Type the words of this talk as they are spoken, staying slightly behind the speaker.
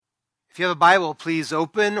If you have a Bible, please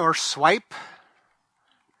open or swipe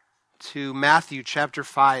to Matthew chapter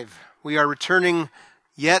 5. We are returning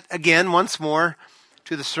yet again, once more,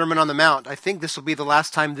 to the Sermon on the Mount. I think this will be the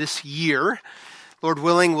last time this year. Lord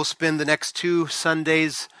willing, we'll spend the next 2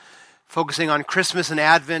 Sundays focusing on Christmas and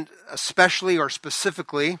Advent, especially or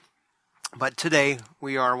specifically. But today,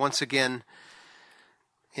 we are once again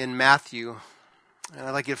in Matthew. And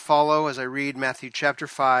I'd like you to follow as I read Matthew chapter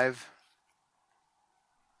 5,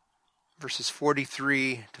 verses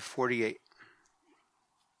 43 to 48.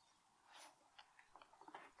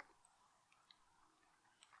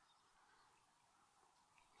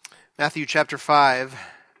 Matthew chapter 5,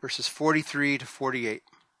 verses 43 to 48.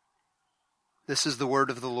 This is the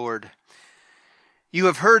word of the Lord. You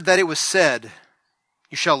have heard that it was said,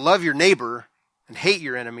 "You shall love your neighbor and hate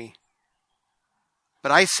your enemy."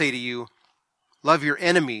 But I say to you, love your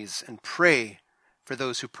enemies and pray for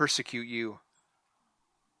those who persecute you,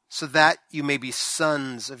 so that you may be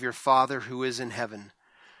sons of your Father who is in heaven.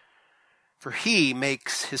 For he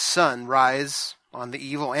makes his sun rise on the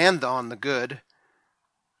evil and on the good,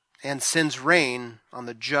 and sends rain on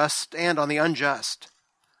the just and on the unjust.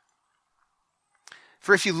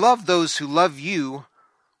 For if you love those who love you,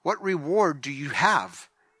 what reward do you have?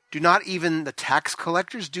 Do not even the tax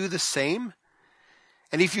collectors do the same?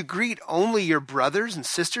 And if you greet only your brothers and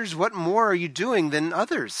sisters, what more are you doing than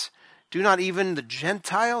others? Do not even the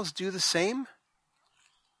Gentiles do the same?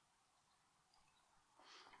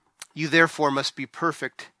 You therefore must be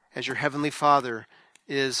perfect as your heavenly Father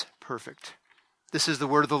is perfect. This is the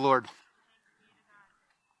word of the Lord.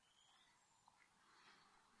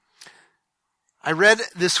 I read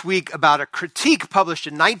this week about a critique published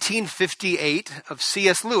in 1958 of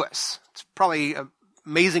C.S. Lewis. It's probably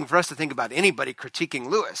amazing for us to think about anybody critiquing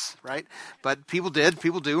Lewis, right? But people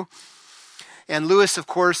do. And Lewis, of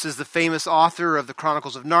course, is the famous author of the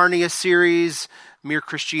Chronicles of Narnia series, Mere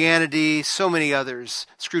Christianity, so many others,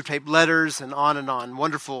 Screwtape Letters, and on.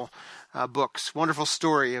 Wonderful books, wonderful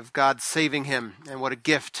story of God saving him, and what a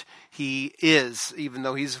gift he is, even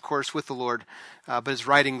though he's, of course, with the Lord, but his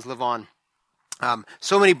writings live on.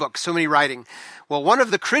 So many books, so many writing. Well, one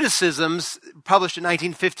of the criticisms published in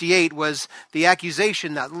 1958 was the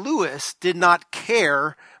accusation that Lewis did not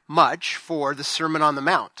care much for the Sermon on the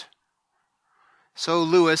Mount. So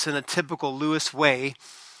Lewis, in a typical Lewis way,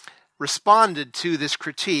 responded to this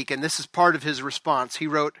critique, and this is part of his response. He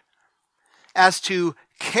wrote, "As to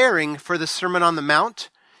caring for the Sermon on the Mount,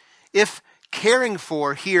 if caring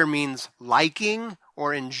for here means liking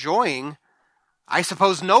or enjoying, I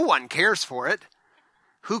suppose no one cares for it.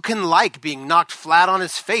 Who can like being knocked flat on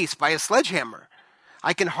his face by a sledgehammer?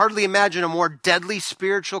 I can hardly imagine a more deadly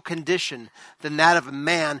spiritual condition than that of a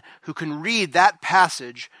man who can read that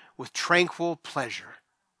passage with tranquil pleasure."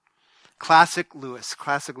 Classic Lewis,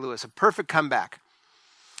 a perfect comeback.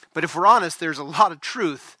 But if we're honest, there's a lot of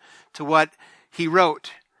truth to what he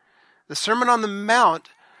wrote. The Sermon on the Mount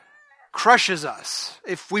crushes us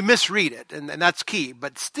if we misread it, and that's key.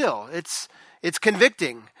 But still, it's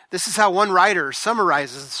convicting. This is how one writer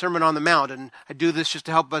summarizes the Sermon on the Mount, and I do this just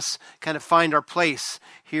to help us kind of find our place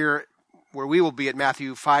here where we will be at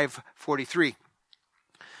Matthew 5:43.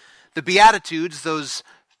 The Beatitudes, those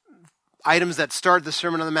items that start the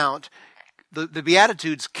Sermon on the Mount, the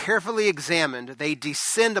Beatitudes carefully examined, they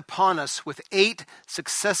descend upon us with 8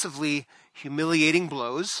 successively humiliating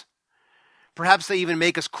blows. Perhaps they even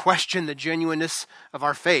make us question the genuineness of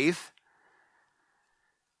our faith.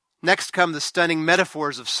 Next come the stunning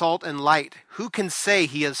metaphors of salt and light. Who can say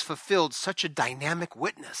he has fulfilled such a dynamic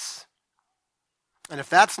witness? And if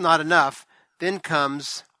that's not enough, then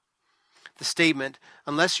comes the statement,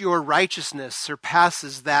 unless your righteousness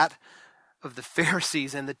surpasses that of the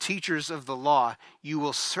Pharisees and the teachers of the law, you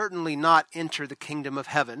will certainly not enter the kingdom of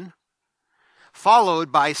heaven.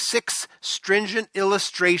 Followed by 6 stringent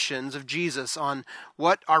illustrations of Jesus on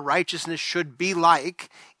what our righteousness should be like,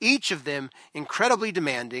 each of them incredibly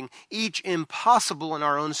demanding, each impossible in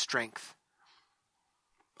our own strength.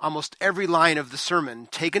 Almost every line of the sermon,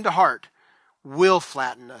 taken to heart, will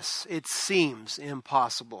flatten us. It seems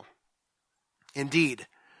impossible. Indeed,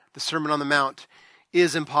 the Sermon on the Mount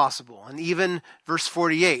is impossible. And even verse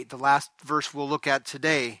 48, the last verse we'll look at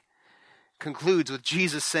today, concludes with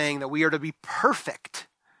Jesus saying that we are to be perfect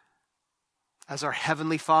as our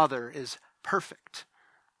Heavenly Father is perfect.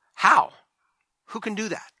 How? Who can do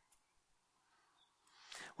that?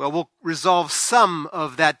 Well, we'll resolve some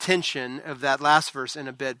of that tension of that last verse in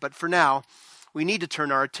a bit, but for now, we need to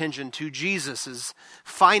turn our attention to Jesus'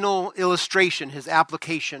 final illustration, his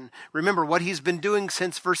application. Remember, what he's been doing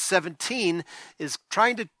since verse 17 is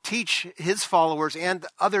trying to teach his followers and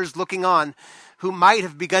others looking on who might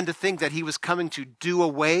have begun to think that he was coming to do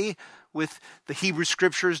away with the Hebrew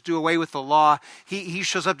Scriptures, do away with the law. He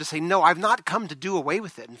shows up to say, no, I've not come to do away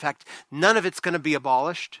with it. In fact, none of it's going to be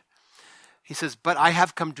abolished. He says, but I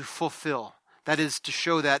have come to fulfill. That is to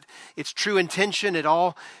show that its true intention, it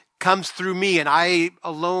all comes through me, and I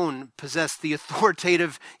alone possess the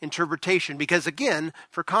authoritative interpretation. Because again,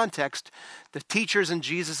 for context, the teachers in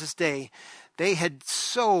Jesus' day, they had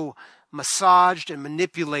so massaged and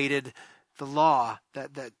manipulated the law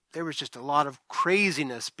that there was just a lot of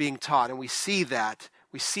craziness being taught. And we see that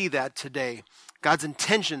today. God's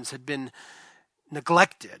intentions had been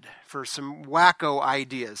neglected for some wacko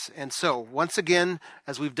ideas. And so, once again,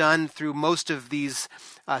 as we've done through most of these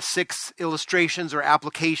 6 illustrations or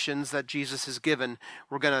applications that Jesus has given,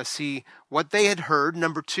 we're going to see what they had heard.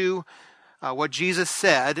 Number 2, what Jesus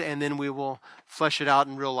said, and then we will flesh it out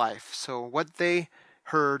in real life. So what they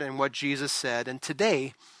heard and what Jesus said. And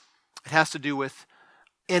today, it has to do with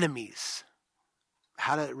enemies.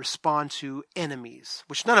 How to respond to enemies,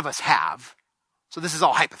 which none of us have. So this is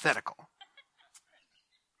all hypothetical.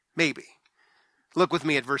 Maybe. Look with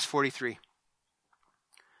me at verse 43.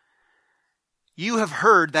 You have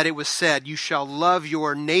heard that it was said, you shall love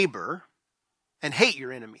your neighbor and hate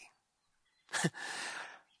your enemy.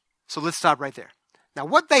 So let's stop right there. Now,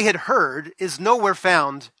 what they had heard is nowhere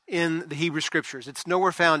found in the Hebrew Scriptures. It's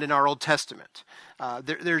nowhere found in our Old Testament.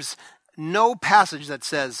 There's no passage that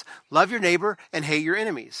says, love your neighbor and hate your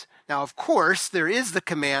enemies. Now, of course, there is the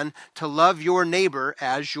command to love your neighbor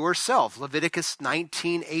as yourself. Leviticus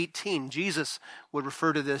 19:18. Jesus would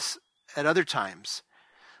refer to this at other times.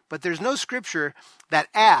 But there's no scripture that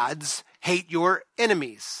adds, hate your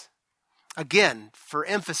enemies. Again, for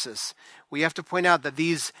emphasis, we have to point out that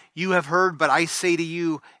these you have heard, but I say to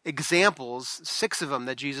you examples, 6 of them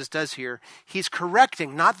that Jesus does here, he's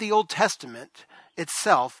correcting not the Old Testament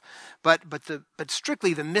itself, but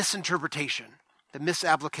strictly the misinterpretation, the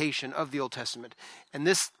misapplication of the Old Testament. And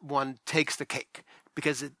this one takes the cake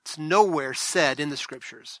because it's nowhere said in the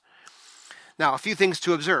Scriptures. Now, a few things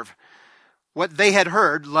to observe. What they had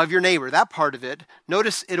heard, love your neighbor, that part of it,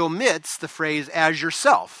 notice it omits the phrase as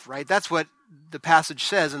yourself, right? That's what the passage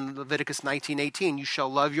says in Leviticus 19:18. You shall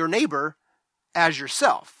love your neighbor as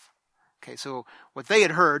yourself. Okay, so what they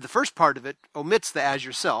had heard, the first part of it omits the as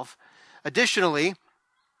yourself. Additionally,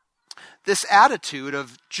 this attitude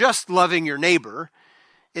of just loving your neighbor,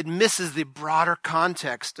 it misses the broader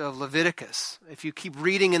context of Leviticus. If you keep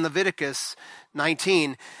reading in Leviticus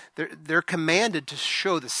 19, they're commanded to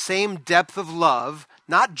show the same depth of love,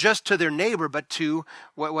 not just to their neighbor, but to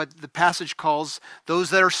what the passage calls those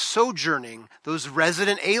that are sojourning, those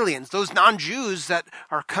resident aliens, those non-Jews that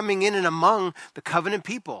are coming in and among the covenant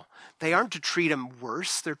people. They aren't to treat them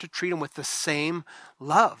worse. They're to treat them with the same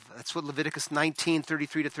love. That's what Leviticus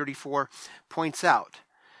 19:33-34 points out.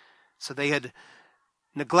 So they had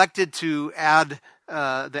neglected to add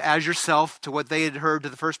the as yourself to what they had heard to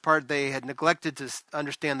the first part. They had neglected to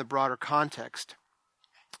understand the broader context.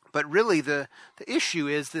 But really the issue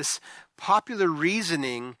is this popular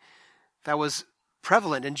reasoning that was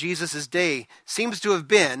prevalent in Jesus' day seems to have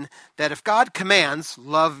been that if God commands,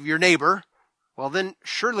 love your neighbor, well then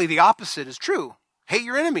surely the opposite is true. Hate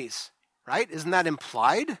your enemies, right? Isn't that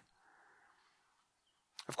implied?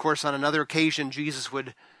 Of course, on another occasion, Jesus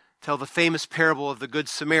would tell the famous parable of the Good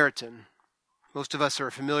Samaritan. Most of us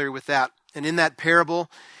are familiar with that. And in that parable,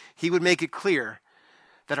 he would make it clear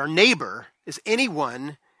that our neighbor is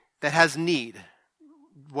anyone that has need,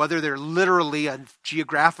 whether they're literally a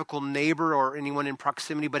geographical neighbor or anyone in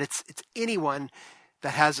proximity, but it's anyone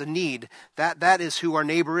that has a need. That is who our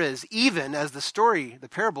neighbor is, even as the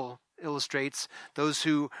parable illustrates, those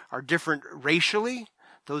who are different racially,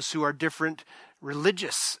 those who are different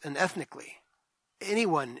religious and ethnically.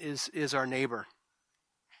 Anyone is our neighbor.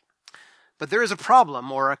 But there is a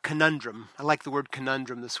problem or a conundrum. I like the word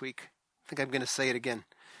conundrum this week. I think I'm going to say it again.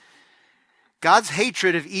 God's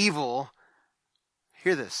hatred of evil,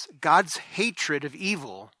 hear this, God's hatred of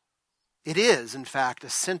evil, it is, in fact,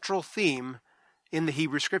 a central theme in the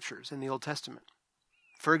Hebrew Scriptures, in the Old Testament.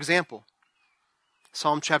 For example,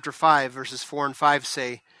 Psalm chapter 5, verses 4 and 5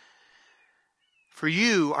 say, "For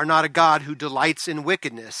you are not a God who delights in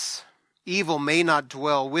wickedness. Evil may not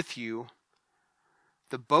dwell with you.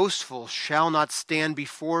 The boastful shall not stand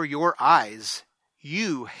before your eyes.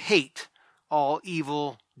 You hate all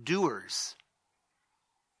evil doers."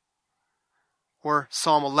 Or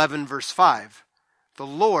Psalm 11, verse 5, "The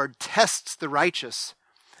Lord tests the righteous,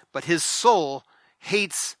 but his soul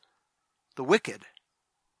hates the wicked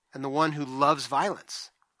and the one who loves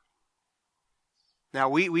violence. Now,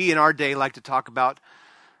 we in our day like to talk about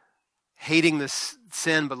hating the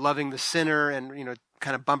sin but loving the sinner, and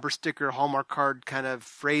kind of bumper sticker, Hallmark card kind of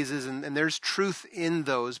phrases, and there's truth in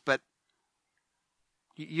those, but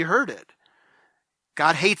you heard it.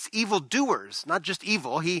 God hates evildoers, not just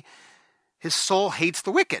evil. His soul hates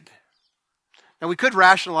the wicked. Now, we could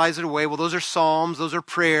rationalize it away. Well, those are psalms, those are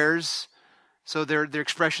prayers, so they're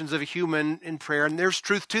expressions of a human in prayer, and there's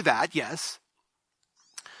truth to that, yes.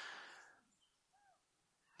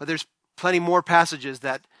 But there's plenty more passages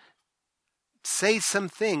that say some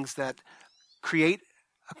things that create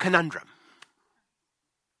a conundrum.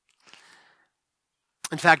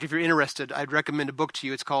 In fact, if you're interested, I'd recommend a book to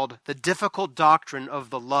you. It's called The Difficult Doctrine of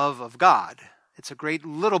the Love of God. It's a great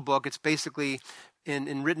little book. It's basically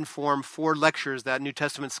in written form 4 lectures that New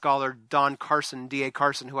Testament scholar Don Carson, D.A.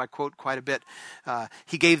 Carson, who I quote quite a bit,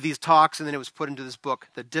 he gave these talks, and then it was put into this book,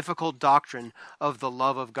 The Difficult Doctrine of the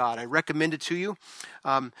Love of God. I recommend it to you.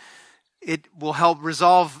 It will help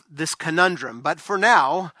resolve this conundrum. But for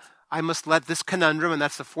now, I must let this conundrum, and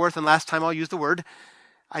that's the 4th and last time I'll use the word,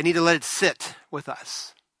 I need to let it sit with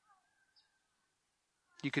us.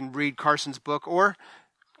 You can read Carson's book, or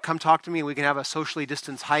come talk to me and we can have a socially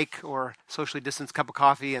distanced hike or socially distanced cup of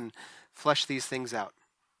coffee and flesh these things out.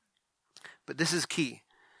 But this is key.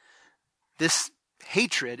 This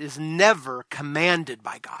hatred is never commanded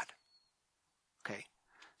by God. Okay?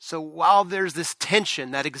 So while there's this tension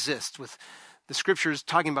that exists with the scriptures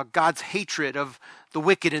talking about God's hatred of the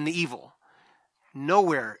wicked and the evil,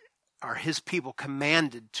 nowhere are his people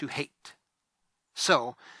commanded to hate.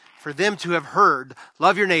 So, for them to have heard,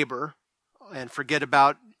 love your neighbor and forget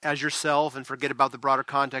about as yourself and forget about the broader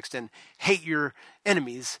context and hate your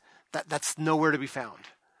enemies, that's nowhere to be found.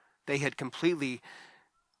 They had completely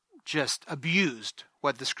just abused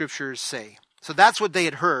what the scriptures say. So that's what they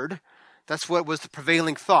had heard. That's what was the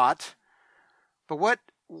prevailing thought. But what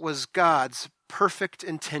was God's perfect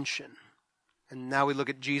intention? And now we look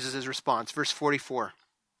at Jesus' response. Verse 44.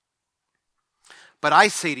 But I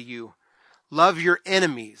say to you, love your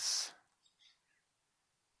enemies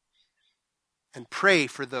and pray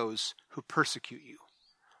for those who persecute you.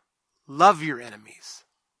 Love your enemies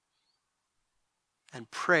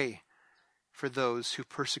and pray for those who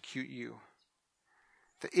persecute you.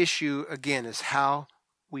 The issue, again, is how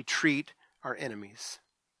we treat our enemies.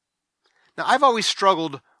 Now, I've always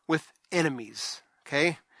struggled with enemies,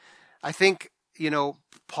 okay? I think,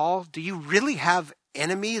 Paul, do you really have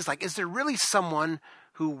enemies? Like, is there really someone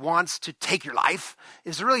who wants to take your life?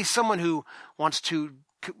 Is there really someone who wants to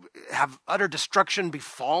have utter destruction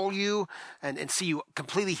befall you and see you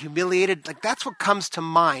completely humiliated? Like, that's what comes to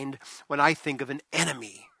mind when I think of an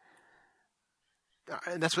enemy.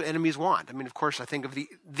 And that's what enemies want. I mean, of course, I think of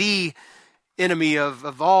the enemy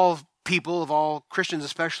of all people, of all Christians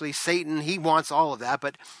especially, Satan. He wants all of that.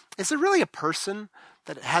 But is there really a person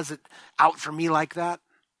that has it out for me like that?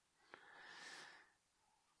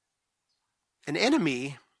 An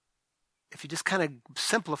enemy, if you just kind of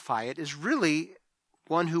simplify it, is really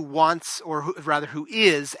one who wants, or who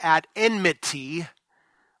is at enmity,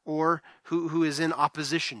 or who is in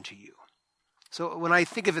opposition to you. So when I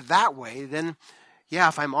think of it that way, then, yeah,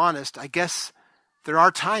 if I'm honest, I guess there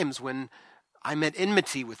are times when I'm at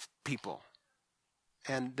enmity with people,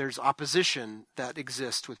 and there's opposition that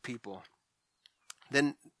exists with people.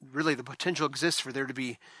 Then really the potential exists for there to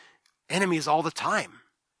be enemies all the time.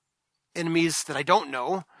 Enemies that I don't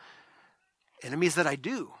know, enemies that I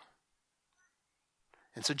do.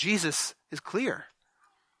 And so Jesus is clear.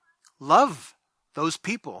 Love those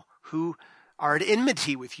people who are at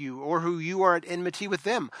enmity with you, or who you are at enmity with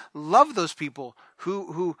them. Love those people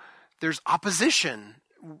who there's opposition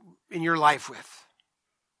in your life with.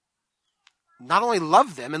 Not only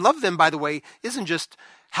love them, and love them, by the way, isn't just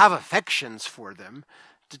have affections for them.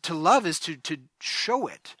 To love is to show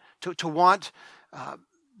it, to want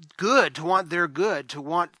good, to want their good, to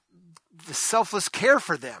want the selfless care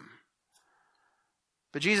for them.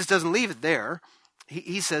 But Jesus doesn't leave it there.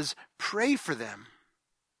 He says, pray for them.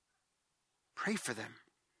 Pray for them.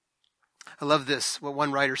 I love this, what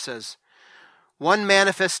one writer says. One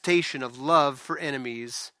manifestation of love for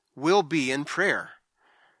enemies will be in prayer.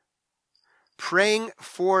 Praying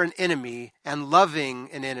for an enemy and loving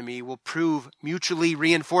an enemy will prove mutually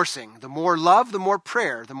reinforcing. The more love, the more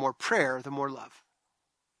prayer. The more prayer, the more love.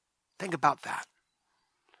 Think about that.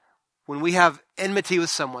 When we have enmity with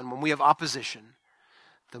someone, when we have opposition,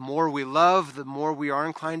 the more we love, the more we are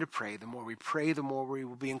inclined to pray. The more we pray, the more we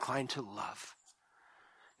will be inclined to love.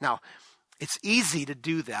 Now, it's easy to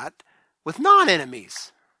do that with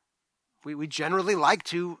non-enemies. We generally like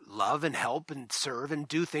to love and help and serve and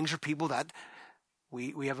do things for people that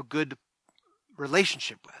we have a good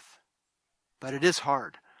relationship with. But it is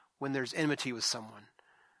hard when there's enmity with someone.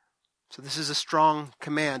 So this is a strong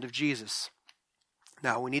command of Jesus.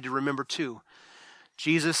 Now, we need to remember, too,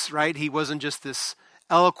 Jesus, right, he wasn't just this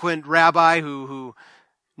eloquent rabbi who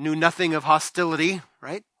knew nothing of hostility,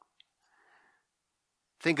 right?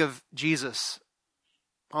 Think of Jesus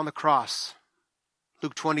on the cross.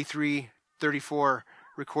 Luke 23:34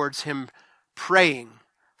 records him praying,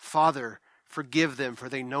 "Father, forgive them, for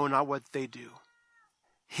they know not what they do."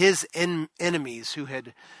 His enemies who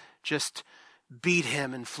had just beat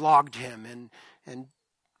him and flogged him and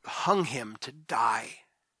hung him to die,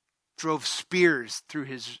 drove spears through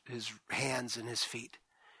his hands and his feet.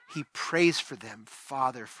 He prays for them,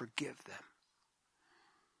 "Father, forgive them."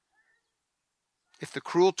 If the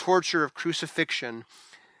cruel torture of crucifixion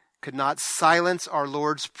could not silence our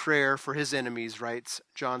Lord's prayer for his enemies, writes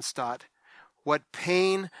John Stott, what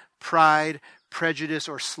pain, pride, prejudice,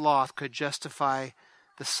 or sloth could justify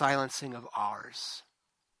the silencing of ours?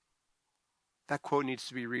 That quote needs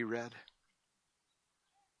to be reread.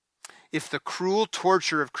 If the cruel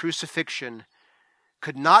torture of crucifixion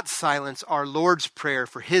could not silence our Lord's prayer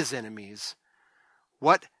for his enemies,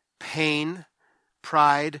 what pain,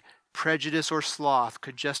 pride, prejudice, or sloth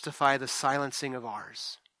could justify the silencing of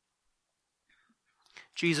ours?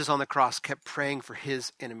 Jesus on the cross kept praying for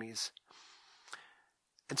his enemies.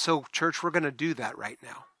 And so, church, we're going to do that right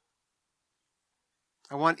now.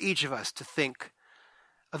 I want each of us to think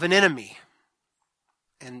of an enemy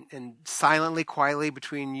and silently, quietly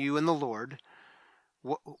between you and the Lord,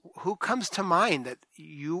 who comes to mind that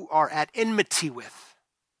you are at enmity with?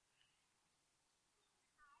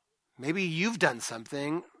 Maybe you've done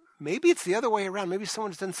something. Maybe it's the other way around. Maybe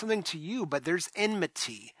someone's done something to you, but there's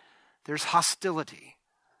enmity. There's hostility.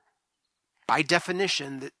 By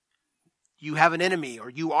definition, that you have an enemy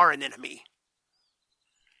or you are an enemy.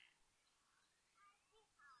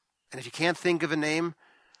 And if you can't think of a name,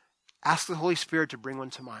 ask the Holy Spirit to bring one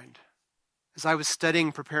to mind. As I was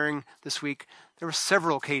studying, preparing this week, there were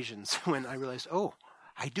several occasions when I realized, oh,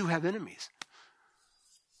 I do have enemies.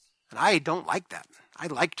 And I don't like that. I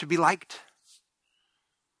like to be liked.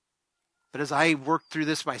 But as I worked through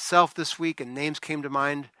this myself this week and names came to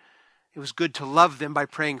mind, it was good to love them by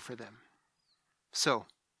praying for them. So,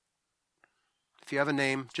 if you have a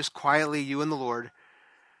name, just quietly, you and the Lord,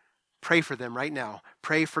 pray for them right now.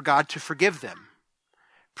 Pray for God to forgive them.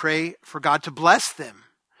 Pray for God to bless them.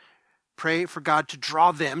 Pray for God to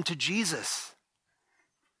draw them to Jesus.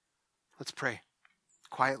 Let's pray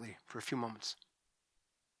quietly for a few moments.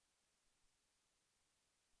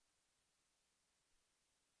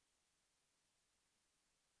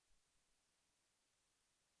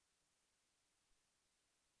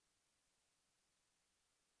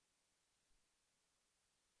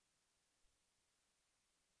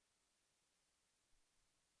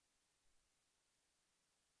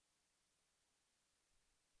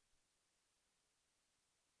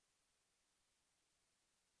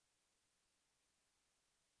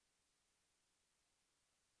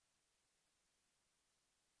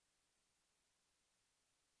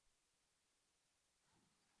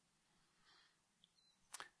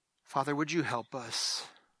 Father, would you help us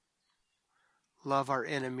love our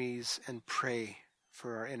enemies and pray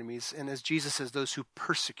for our enemies? And as Jesus says, those who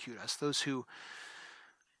persecute us, those who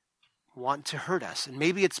want to hurt us. And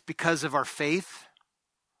maybe it's because of our faith.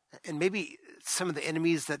 And maybe some of the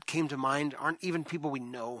enemies that came to mind aren't even people we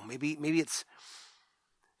know. Maybe it's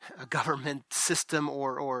a government system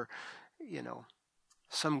or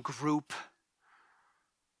some group.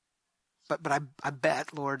 But I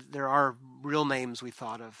bet, Lord, there are real names we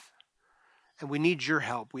thought of. And we need your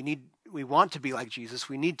help. We want to be like Jesus.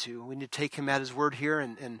 We need to take him at his word here,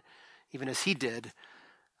 and even as he did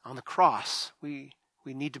on the cross, we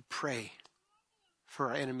need to pray for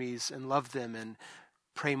our enemies and love them and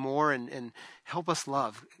pray more and help us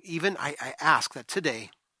love. Even I ask that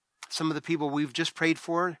today, some of the people we've just prayed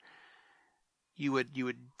for, you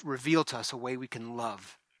would reveal to us a way we can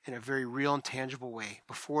love in a very real and tangible way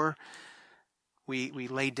before we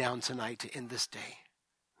lay down tonight to end this day.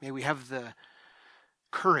 May we have the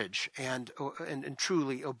courage and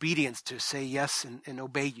truly obedience to say yes and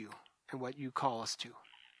obey you and what you call us to.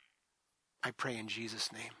 I pray in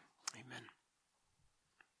Jesus' name. Amen.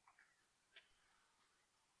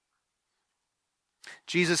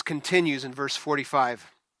 Jesus continues in verse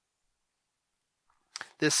 45.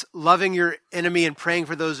 This loving your enemy and praying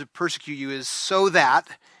for those who persecute you is so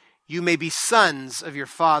that you may be sons of your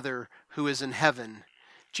Father who is in heaven.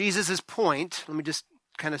 Jesus' point, let me just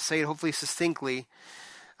kind of say it hopefully succinctly,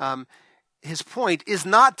 his point is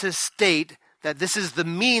not to state that this is the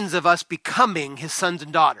means of us becoming his sons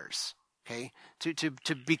and daughters. Okay?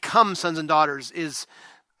 To become sons and daughters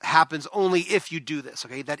happens only if you do this.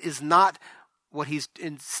 Okay? That is not what he's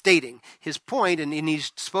stating. His point, and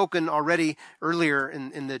he's spoken already earlier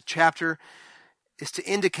in the chapter, is to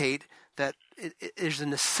indicate that there's a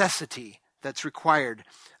necessity that's required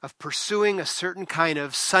of pursuing a certain kind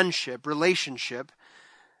of sonship, relationship,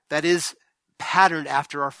 that is patterned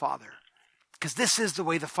after our Father. Because this is the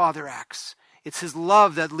way the Father acts. It's his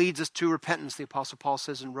love that leads us to repentance, the Apostle Paul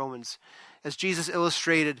says in Romans. As Jesus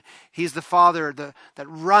illustrated, he's the Father that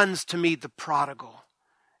runs to meet the prodigal.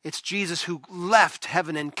 It's Jesus who left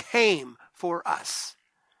heaven and came for us.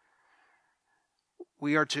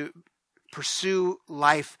 We are to pursue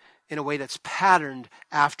life in a way that's patterned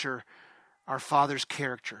after our Father's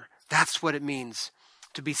character. That's what it means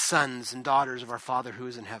to be sons and daughters of our Father who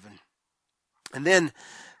is in heaven. And then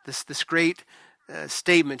this great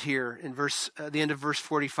statement here in the end of verse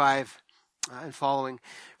 45 and following.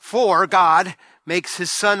 For God makes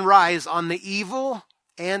his sun rise on the evil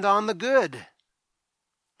and on the good.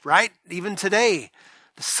 Right? Even today,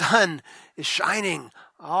 the sun is shining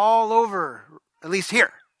all over, at least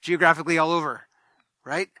here, geographically all over.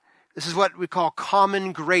 Right? This is what we call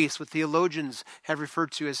common grace, what theologians have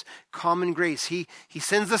referred to as common grace. He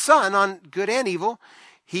sends the sun on good and evil.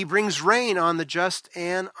 He brings rain on the just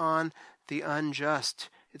and on the unjust.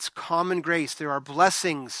 It's common grace. There are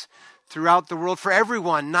blessings throughout the world for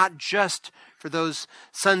everyone, not just for those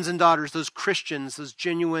sons and daughters, those Christians, those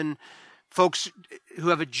genuine folks who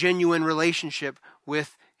have a genuine relationship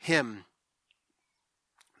with him.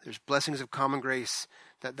 There's blessings of common grace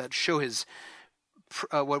that show his,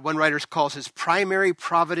 what one writer calls his primary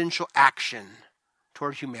providential action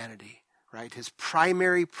toward humanity, right? His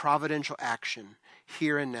primary providential action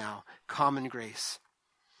here and now, common grace.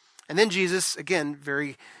 And then Jesus, again,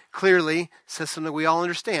 very clearly says something we all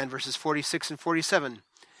understand, verses 46 and 47.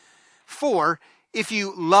 For if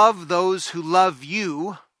you love those who love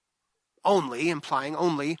you only, implying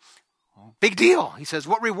only, big deal. He says,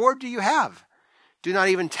 what reward do you have? Do not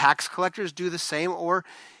even tax collectors do the same? Or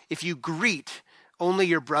if you greet only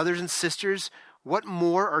your brothers and sisters, what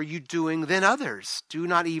more are you doing than others? Do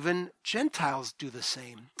not even Gentiles do the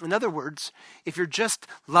same? In other words, if you're just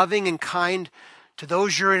loving and kind to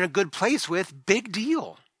those you're in a good place with, big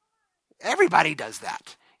deal. Everybody does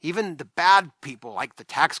that. Even the bad people, like the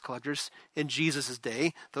tax collectors in Jesus'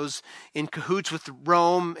 day, those in cahoots with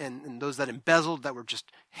Rome and those that embezzled, that were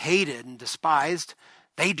just hated and despised,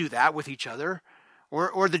 they do that with each other.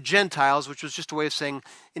 Or the Gentiles, which was just a way of saying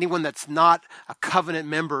anyone that's not a covenant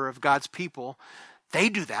member of God's people, they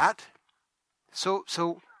do that.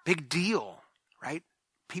 So big deal, right?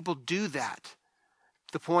 People do that.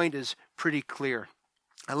 The point is pretty clear.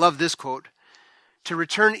 I love this quote. To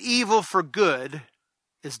return evil for good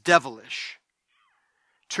is devilish.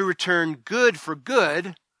 To return good for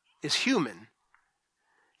good is human.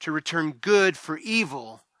 To return good for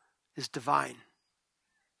evil is divine.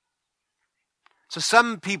 So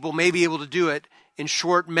some people may be able to do it in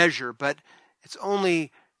short measure, but it's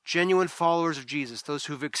only genuine followers of Jesus, those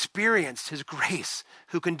who've experienced his grace,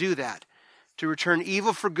 who can do that. To return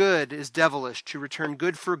evil for good is devilish. To return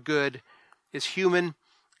good for good is human.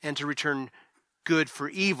 And to return good for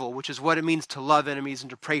evil, which is what it means to love enemies and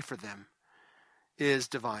to pray for them, is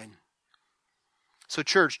divine. So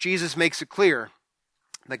church, Jesus makes it clear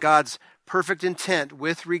that God's perfect intent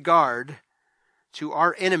with regard to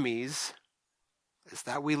our enemies is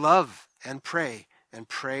that we love and pray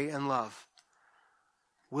and love.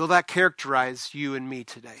 Will that characterize you and me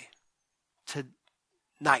today?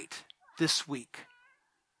 Tonight, this week?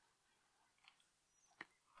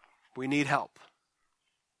 We need help.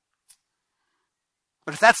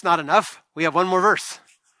 But if that's not enough, we have one more verse.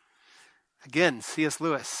 Again, C.S.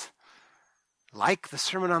 Lewis. Like the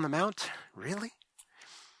Sermon on the Mount? Really?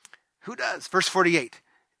 Who does? Verse 48.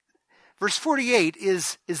 Verse 48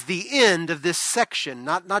 is the end of this section,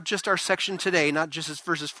 not just our section today, not just as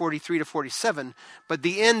verses 43 to 47, but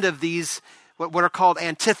the end of these, what are called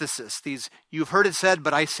antithesis. These, you've heard it said,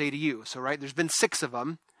 but I say to you. So, right, there's been 6 of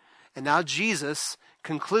them. And now Jesus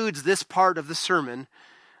concludes this part of the sermon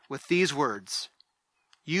with these words.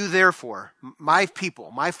 You therefore, my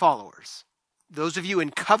people, my followers, those of you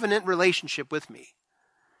in covenant relationship with me,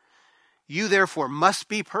 you therefore must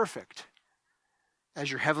be perfect as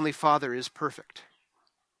your heavenly Father is perfect.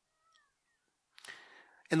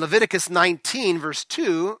 In Leviticus 19, verse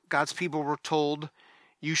 2, God's people were told,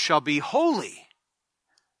 you shall be holy,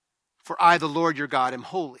 for I, the Lord your God, am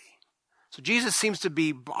holy. So Jesus seems to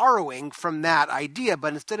be borrowing from that idea,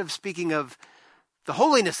 but instead of speaking of the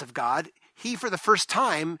holiness of God, he, for the first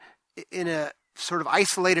time, in a sort of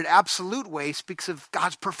isolated, absolute way, speaks of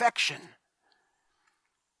God's perfection.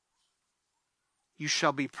 You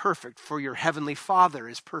shall be perfect, for your heavenly Father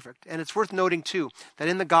is perfect. And it's worth noting, too, that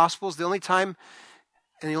in the Gospels, the only time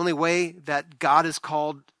and the only way that God is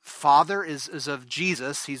called Father is of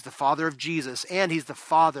Jesus. He's the Father of Jesus, and he's the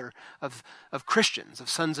Father of Christians, of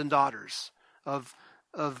sons and daughters of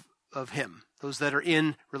him, those that are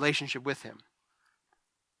in relationship with him.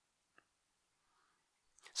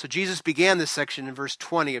 So Jesus began this section in verse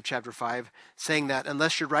 20 of chapter 5, saying that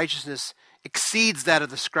unless your righteousness exceeds that of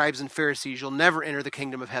the scribes and Pharisees, you'll never enter the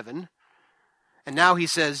kingdom of heaven. And now he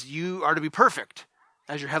says you are to be perfect,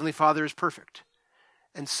 as your heavenly Father is perfect.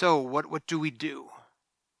 And so what do we do?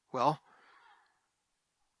 Well,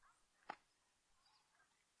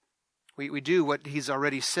 we do what he's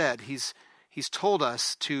already said. He's told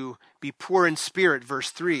us to be poor in spirit, verse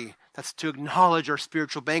 3. That's to acknowledge our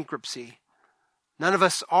spiritual bankruptcy. None of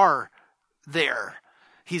us are there.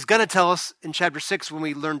 He's going to tell us in chapter 6 when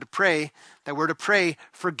we learn to pray that we're to pray,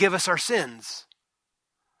 forgive us our sins.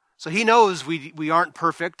 So he knows we aren't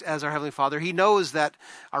perfect as our Heavenly Father. He knows that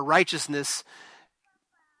our righteousness,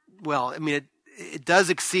 well, I mean, it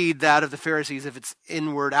does exceed that of the Pharisees if it's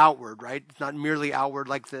inward, outward, right? It's not merely outward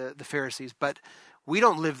like the Pharisees, but we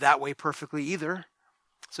don't live that way perfectly either.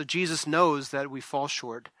 So Jesus knows that we fall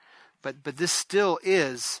short, but this still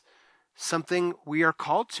is something we are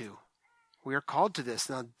called to. We are called to this.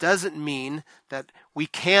 Now, it doesn't mean that we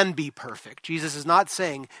can be perfect. Jesus is not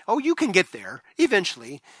saying, oh, you can get there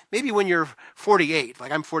eventually. Maybe when you're 48,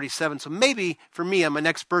 like I'm 47, so maybe for me on my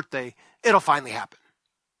next birthday, it'll finally happen.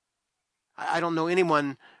 I don't know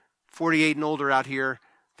anyone 48 and older out here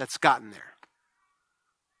that's gotten there.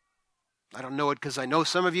 I don't know it because I know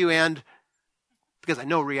some of you and because I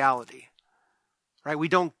know reality. Right? We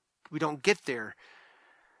don't get there.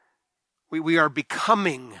 We are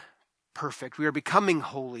becoming perfect. We are becoming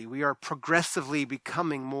holy. We are progressively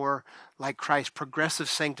becoming more like Christ. Progressive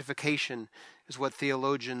sanctification is what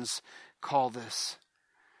theologians call this.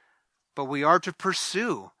 But we are to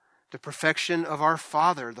pursue the perfection of our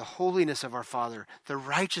Father, the holiness of our Father, the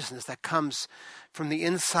righteousness that comes from the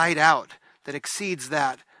inside out that exceeds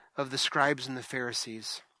that of the scribes and the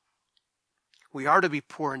Pharisees. We are to be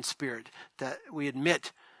poor in spirit, that we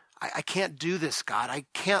admit, I can't do this, God. I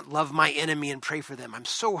can't love my enemy and pray for them. I'm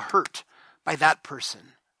so hurt by that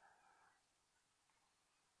person.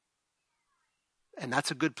 And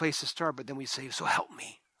that's a good place to start, but then we say, so help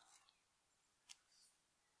me.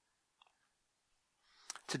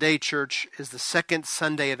 Today, church, is the second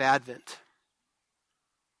Sunday of Advent.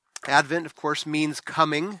 Advent, of course, means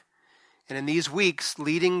coming. And in these weeks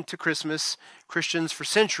leading to Christmas, Christians for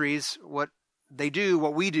centuries, what we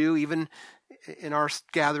do, even in our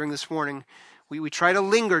gathering this morning, we try to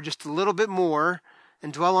linger just a little bit more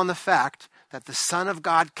and dwell on the fact that the Son of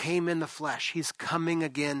God came in the flesh. He's coming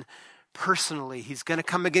again personally. He's going to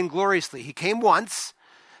come again gloriously. He came once,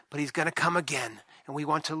 but he's going to come again. And we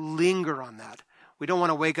want to linger on that. We don't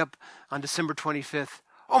want to wake up on December 25th.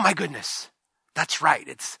 Oh my goodness, that's right.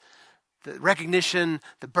 It's the recognition,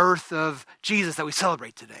 the birth of Jesus that we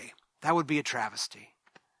celebrate today. That would be a travesty.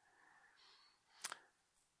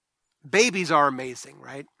 Babies are amazing,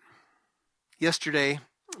 right? Yesterday,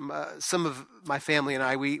 some of my family and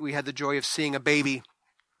I, we had the joy of seeing a baby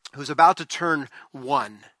who's about to turn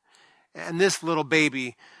 1. And this little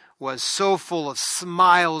baby was so full of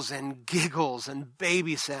smiles and giggles and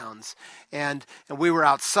baby sounds. And we were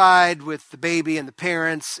outside with the baby and the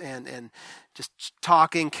parents and just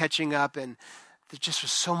talking, catching up. And there just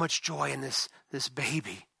was so much joy in this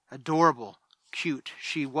baby. Adorable, cute.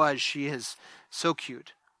 She is so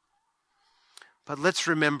cute. But let's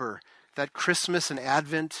remember that Christmas and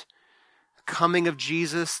Advent, the coming of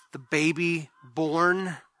Jesus, the baby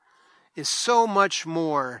born, is so much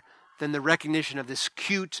more than the recognition of this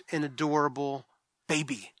cute and adorable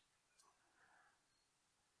baby.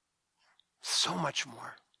 So much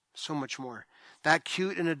more. So much more. That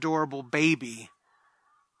cute and adorable baby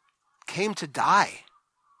came to die.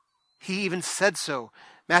 He even said so.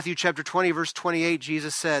 Matthew chapter 20, verse 28,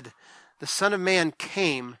 Jesus said, the Son of Man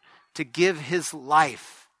came to give his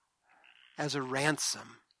life as a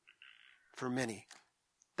ransom for many.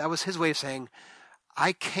 That was his way of saying,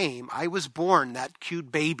 I was born that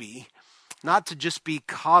cute baby, not to just be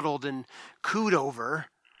coddled and cooed over,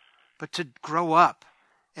 but to grow up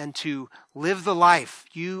and to live the life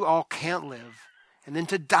you all can't live, and then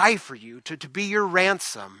to die for you, to be your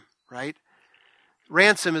ransom, right?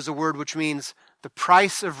 Ransom is a word which means the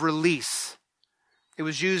price of release. It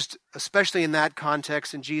was used, especially in that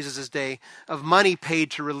context in Jesus' day, of money paid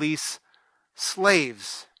to release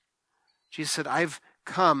slaves. Jesus said, I've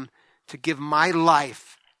come to give my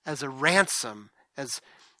life as a ransom, as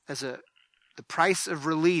the price of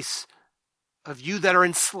release of you that are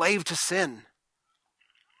enslaved to sin.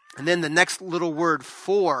 And then the next little word,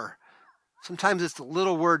 for. Sometimes it's the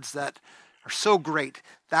little words that are so great.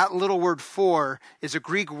 That little word for is a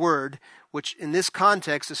Greek word, which in this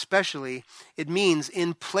context especially, it means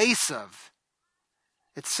in place of.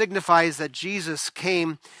 It signifies that Jesus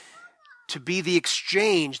came to be the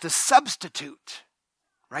exchange, the substitute,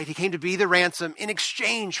 right? He came to be the ransom in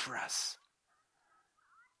exchange for us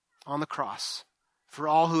on the cross for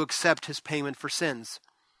all who accept his payment for sins.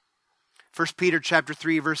 1 Peter chapter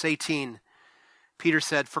 3, verse 18, Peter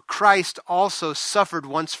said, for Christ also suffered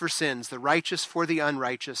once for sins, the righteous for the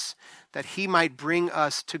unrighteous, that he might bring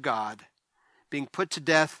us to God, being put to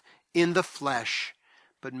death in the flesh,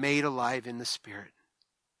 but made alive in the Spirit.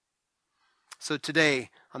 So today,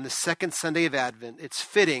 on the second Sunday of Advent, it's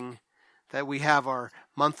fitting that we have our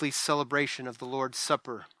monthly celebration of the Lord's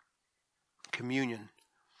Supper, communion.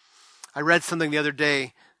 I read something the other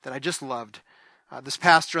day that I just loved. This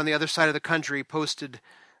pastor on the other side of the country posted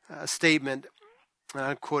a statement, and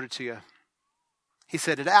I'll quote it to you. He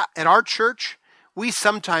said, at our church, we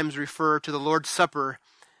sometimes refer to the Lord's Supper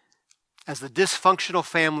as the dysfunctional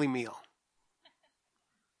family meal.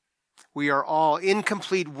 We are all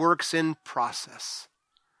incomplete works in process.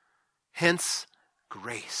 Hence,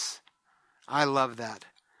 grace. I love that.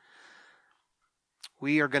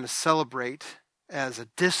 We are going to celebrate as a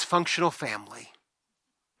dysfunctional family,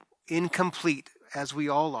 incomplete as we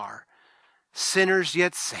all are, sinners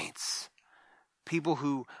yet saints, people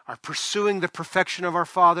who are pursuing the perfection of our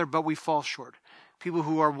Father, but we fall short, people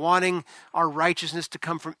who are wanting our righteousness to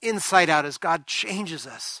come from inside out as God changes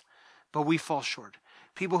us, but we fall short,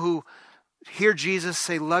 people who hear Jesus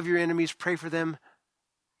say, love your enemies, pray for them,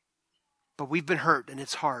 but we've been hurt and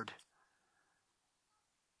it's hard.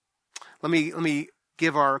 Let me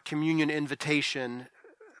give our communion invitation,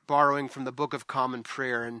 borrowing from the Book of Common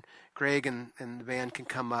Prayer, and Greg and the band can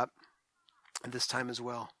come up at this time as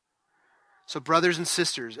well. So brothers and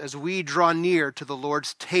sisters, as we draw near to the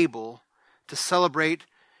Lord's table to celebrate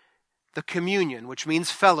the communion, which means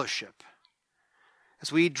fellowship,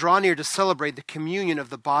 as we draw near to celebrate the communion of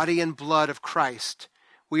the body and blood of Christ,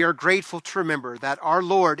 we are grateful to remember that our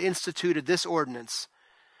Lord instituted this ordinance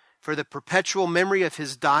for the perpetual memory of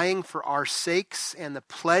his dying for our sakes and the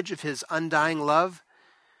pledge of his undying love,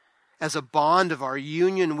 as a bond of our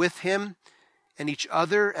union with him and each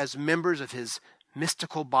other as members of his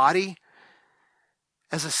mystical body,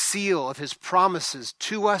 as a seal of his promises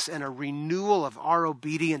to us and a renewal of our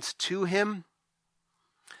obedience to him,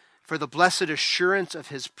 for the blessed assurance of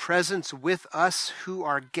his presence with us who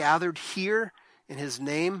are gathered here in his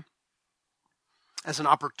name, as an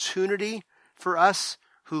opportunity for us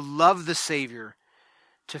who love the Savior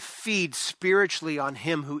to feed spiritually on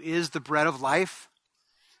him who is the bread of life,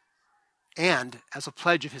 and as a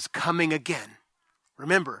pledge of his coming again.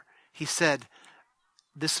 Remember, he said,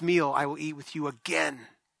 this meal I will eat with you again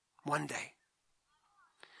one day.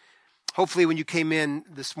 Hopefully when you came in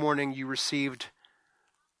this morning, you received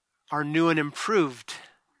our new and improved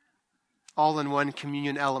all-in-one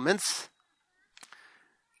communion elements.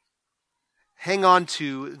 Hang on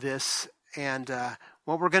to this, and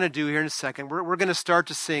what we're going to do here in a second, we're going to start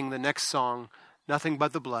to sing the next song, Nothing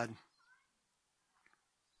But the Blood.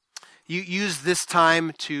 You use this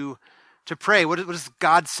time to pray. What is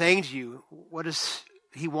God saying to you? What is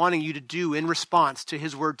he wanting you to do in response to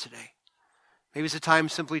his word today? Maybe it's a time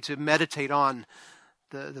simply to meditate on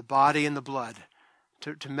the body and the blood,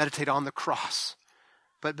 to meditate on the cross.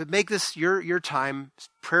 But make this your time,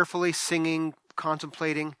 prayerfully singing,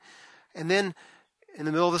 contemplating, and then in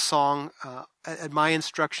the middle of the song, at my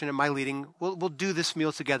instruction and my leading, we'll do this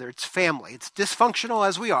meal together. It's family. It's dysfunctional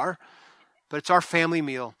as we are, but it's our family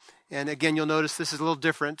meal. And again, you'll notice this is a little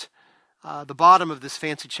different. The bottom of this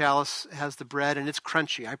fancy chalice has the bread, and it's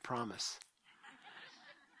crunchy, I promise.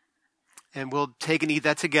 And we'll take and eat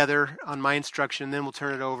that together on my instruction, and then we'll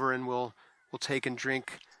turn it over and we'll take and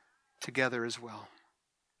drink together as well.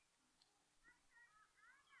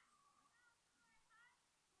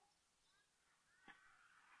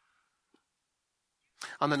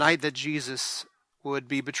 On the night that Jesus would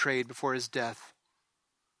be betrayed before his death,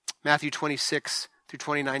 Matthew 26 through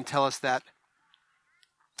 29 tell us that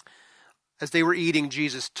as they were eating,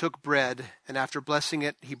 Jesus took bread, and after blessing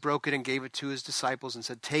it, he broke it and gave it to his disciples and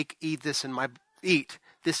said, "Take, eat this eat.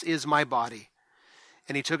 This is my body."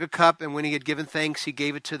 And he took a cup, and when he had given thanks, he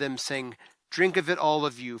gave it to them, saying, "Drink of it, all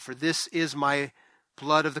of you, for this is my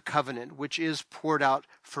blood of the covenant, which is poured out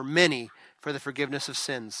for many for the forgiveness of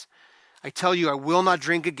sins. I tell you, I will not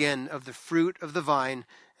drink again of the fruit of the vine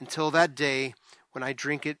until that day when I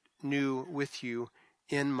drink it new with you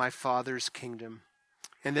in my Father's kingdom.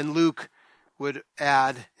 And then Luke would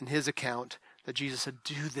add in his account that Jesus said,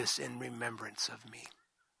 do this in remembrance of me.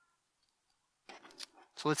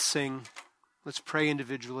 So let's sing, let's pray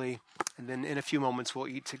individually, and then in a few moments we'll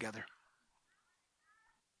eat together.